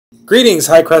Greetings,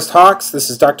 Highcrest Hawks. This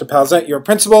is Dr. Palzette, your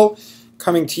principal,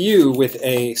 coming to you with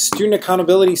a Student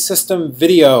Accountability System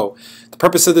video. The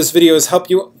purpose of this video is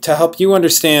to help you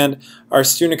understand our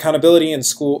Student Accountability and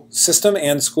School System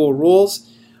and school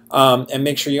rules, and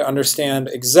make sure you understand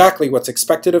exactly what's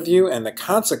expected of you and the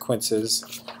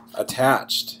consequences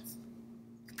attached.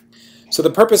 So the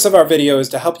purpose of our video is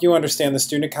to help you understand the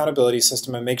Student Accountability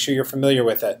System and make sure you're familiar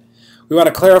with it. We want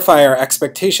to clarify our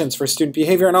expectations for student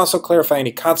behavior and also clarify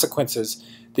any consequences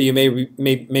that you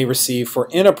may receive for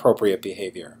inappropriate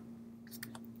behavior.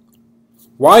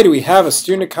 Why do we have a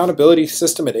Student Accountability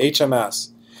System at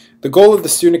HMS? The goal of the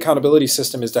Student Accountability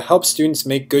System is to help students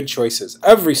make good choices.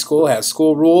 Every school has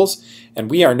school rules, and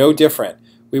we are no different.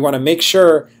 We want to make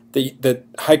sure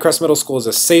that Highcrest Middle School is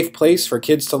a safe place for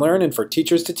kids to learn and for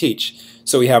teachers to teach.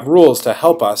 So we have rules to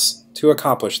help us to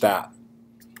accomplish that.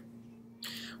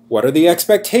 What are the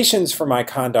expectations for my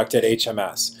conduct at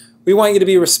HMS? We want you to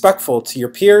be respectful to your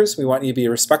peers. We want you to be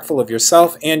respectful of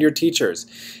yourself and your teachers.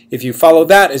 If you follow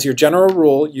that as your general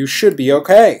rule, you should be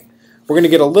okay. We're going to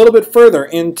get a little bit further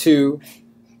into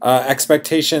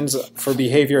expectations for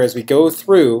behavior as we go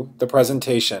through the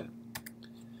presentation.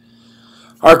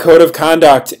 Our code of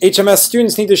conduct. HMS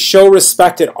students need to show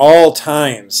respect at all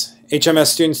times. HMS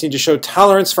students need to show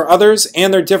tolerance for others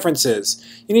and their differences.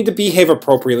 You need to behave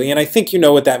appropriately, and I think you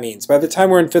know what that means. By the time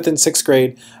we're in 5th and 6th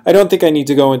grade, I don't think I need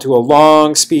to go into a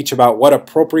long speech about what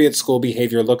appropriate school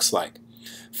behavior looks like.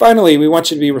 Finally, we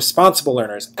want you to be responsible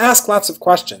learners. Ask lots of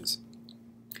questions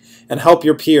and help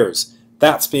your peers.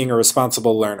 That's being a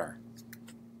responsible learner.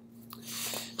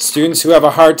 Students who have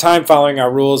a hard time following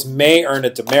our rules may earn a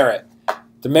demerit.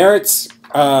 Demerits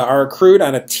are accrued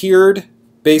on a tiered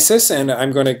basis, and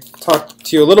I'm going to talk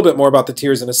to you a little bit more about the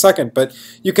tiers in a second, but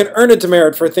you can earn a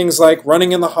demerit for things like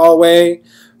running in the hallway,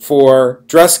 for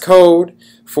dress code,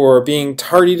 for being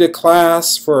tardy to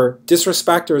class, for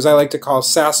disrespect, or as I like to call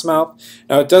sass mouth.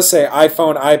 Now it does say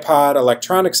iPhone, iPod,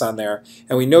 electronics on there,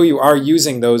 and we know you are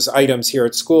using those items here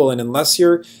at school, and unless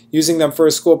you're using them for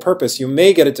a school purpose, you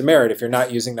may get a demerit if you're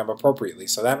not using them appropriately.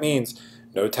 So that means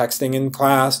no texting in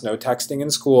class, no texting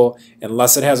in school,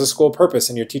 unless it has a school purpose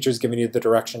and your teacher's giving you the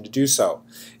direction to do so.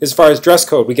 As far as dress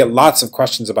code, we get lots of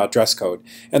questions about dress code.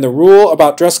 And the rule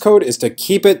about dress code is to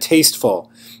keep it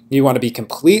tasteful. You want to be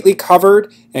completely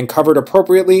covered and covered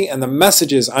appropriately, and the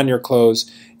messages on your clothes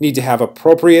need to have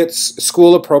appropriate,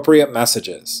 school-appropriate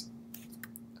messages.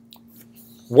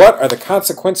 What are the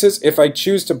consequences if I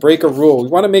choose to break a rule? We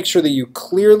want to make sure that you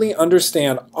clearly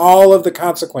understand all of the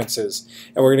consequences.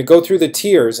 And we're going to go through the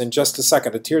tiers in just a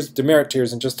second, the demerit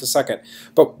tiers in just a second.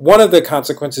 But one of the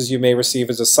consequences you may receive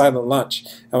is a silent lunch.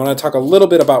 I want to talk a little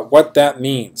bit about what that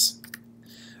means.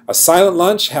 A silent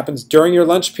lunch happens during your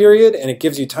lunch period, and it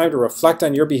gives you time to reflect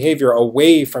on your behavior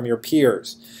away from your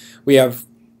peers. We have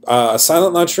a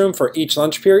silent lunchroom for each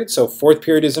lunch period. So 4th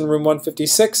period is in room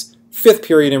 156. 5th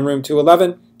period in room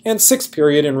 211, and 6th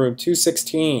period in room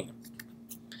 216.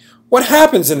 What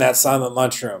happens in that silent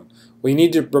lunchroom? We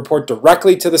need to report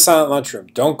directly to the silent lunchroom.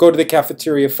 Don't go to the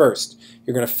cafeteria first.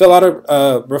 You're going to fill out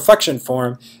a reflection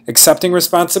form, accepting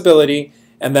responsibility,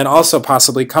 and then also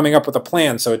possibly coming up with a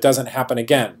plan so it doesn't happen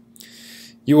again.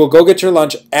 You will go get your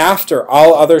lunch after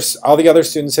all the other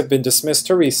students have been dismissed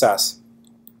to recess.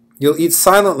 You'll eat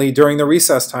silently during the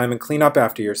recess time and clean up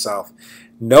after yourself.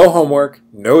 No homework,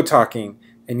 no talking,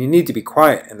 and you need to be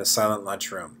quiet in the silent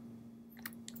lunchroom.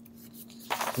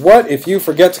 What if you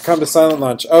forget to come to silent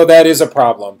lunch? Oh, that is a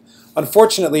problem.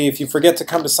 Unfortunately, if you forget to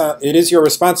come to silent, it is your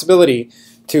responsibility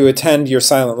to attend your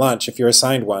silent lunch if you're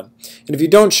assigned one. And if you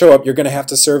don't show up, you're going to have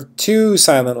to serve 2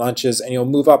 silent lunches, and you'll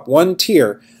move up 1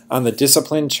 tier on the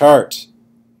discipline chart.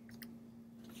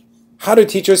 How do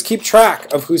teachers keep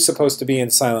track of who's supposed to be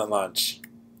in silent lunch?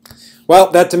 Well,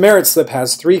 that demerit slip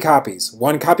has 3 copies.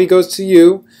 1 copy goes to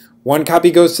you, 1 copy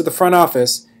goes to the front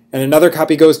office, and another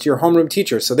copy goes to your homeroom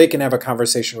teacher so they can have a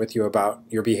conversation with you about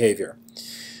your behavior.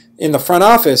 In the front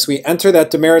office, we enter that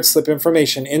demerit slip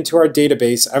information into our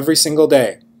database every single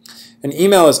day. An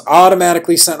email is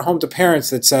automatically sent home to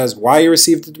parents that says why you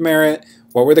received the demerit,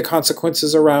 what were the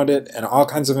consequences around it, and all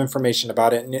kinds of information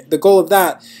about it. And the goal of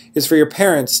that is for your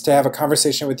parents to have a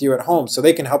conversation with you at home so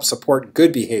they can help support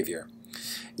good behavior.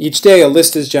 Each day, a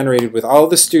list is generated with all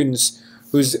the students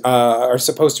who are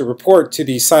supposed to report to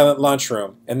the silent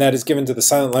lunchroom, and that is given to the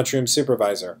silent lunchroom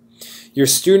supervisor. Your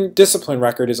student discipline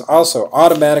record is also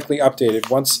automatically updated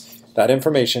once that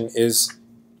information is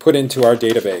put into our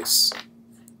database.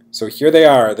 So here they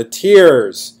are, the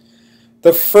tiers.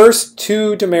 The first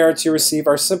 2 demerits you receive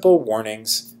are simple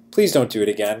warnings. Please don't do it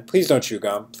again. Please don't chew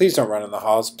gum. Please don't run in the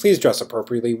halls. Please dress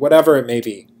appropriately, whatever it may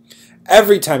be.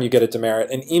 Every time you get a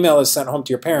demerit, an email is sent home to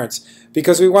your parents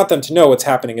because we want them to know what's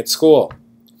happening at school.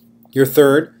 Your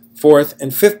third, fourth,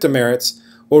 and fifth demerits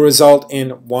will result in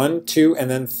 1, 2, and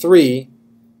then 3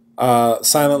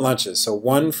 silent lunches. So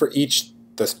 1 for each,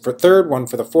 for third, 1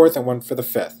 for the fourth, and 1 for the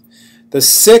fifth. The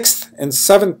 6th and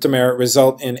 7th demerit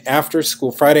result in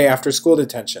Friday after school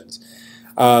detentions.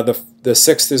 The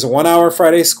 6th is a 1-hour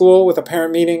Friday school with a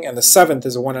parent meeting, and the 7th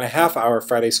is a 1.5-hour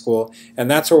Friday school, and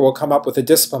that's where we'll come up with a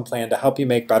discipline plan to help you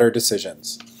make better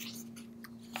decisions.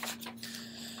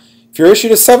 If you're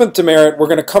issued a 7th demerit, we're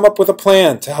going to come up with a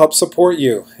plan to help support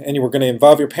you, and we're going to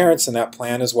involve your parents in that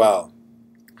plan as well.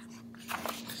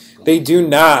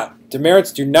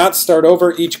 Demerits do not start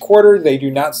over each quarter. They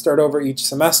do not start over each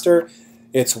semester.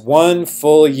 It's 1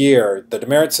 full year. The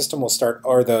demerit system will start,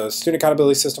 or the student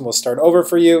accountability system will start over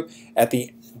for you at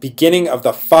the beginning of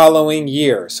the following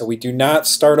year. So we do not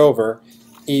start over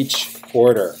each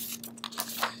quarter.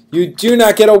 You do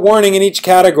not get a warning in each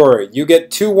category. You get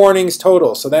 2 warnings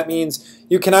total. So that means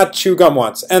you cannot chew gum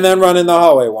once, and then run in the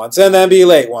hallway once, and then be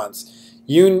late once.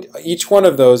 Each one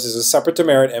of those is a separate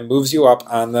demerit and moves you up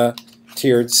on the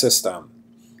tiered system.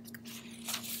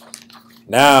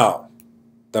 Now,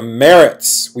 the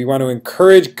merits. We want to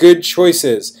encourage good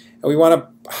choices, and we want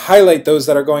to highlight those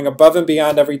that are going above and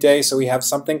beyond every day, so we have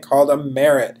something called a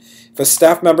merit. If a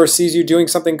staff member sees you doing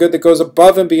something good that goes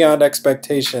above and beyond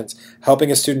expectations,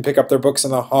 helping a student pick up their books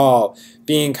in the hall,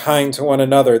 being kind to one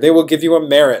another, they will give you a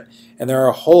merit, and there are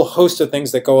a whole host of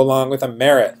things that go along with a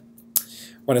merit.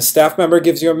 When a staff member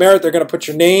gives you a merit, they're going to put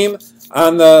your name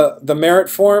on the merit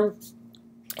form,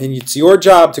 and it's your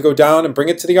job to go down and bring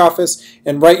it to the office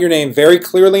and write your name very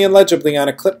clearly and legibly on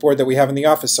a clipboard that we have in the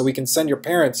office so we can send your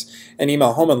parents an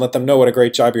email home and let them know what a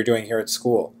great job you're doing here at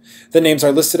school. The names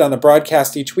are listed on the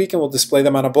broadcast each week, and we'll display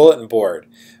them on a bulletin board.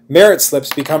 Merit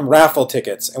slips become raffle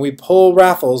tickets, and we pull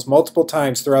raffles multiple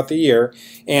times throughout the year,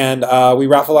 and we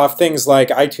raffle off things like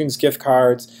iTunes gift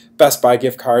cards, Best Buy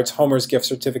gift cards, Homer's gift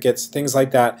certificates, things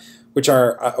like that, which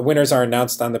are winners are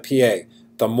announced on the PA.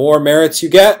 The more merits you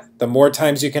get, the more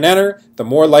times you can enter, the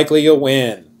more likely you'll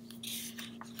win.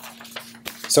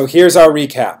 So here's our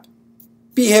recap.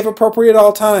 Behave appropriate at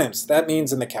all times. That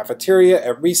means in the cafeteria,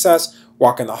 at recess,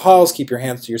 walk in the halls, keep your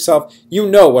hands to yourself. You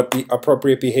know what the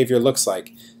appropriate behavior looks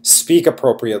like. Speak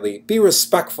appropriately. Be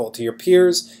respectful to your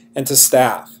peers and to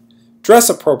staff. Dress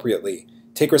appropriately.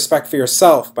 Take respect for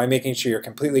yourself by making sure you're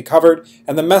completely covered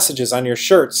and the messages on your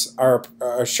shirts or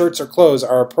clothes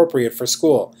are appropriate for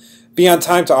school. Be on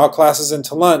time to all classes and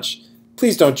to lunch.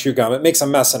 Please don't chew gum. It makes a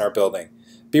mess in our building.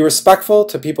 Be respectful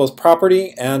to people's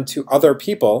property and to other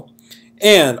people.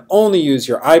 And only use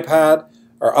your iPad,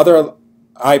 or other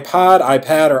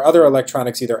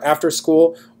electronics either after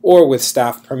school or with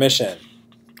staff permission.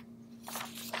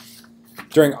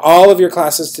 During all of your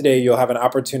classes today, you'll have an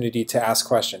opportunity to ask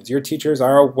questions. Your teachers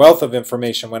are a wealth of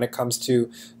information when it comes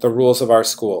to the rules of our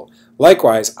school.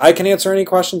 Likewise, I can answer any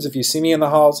questions if you see me in the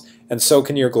halls, and so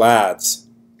can your GLADs.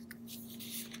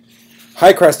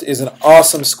 Highcrest is an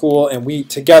awesome school, and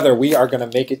together we are going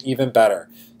to make it even better.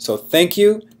 So thank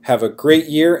you, have a great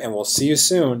year, and we'll see you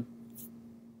soon.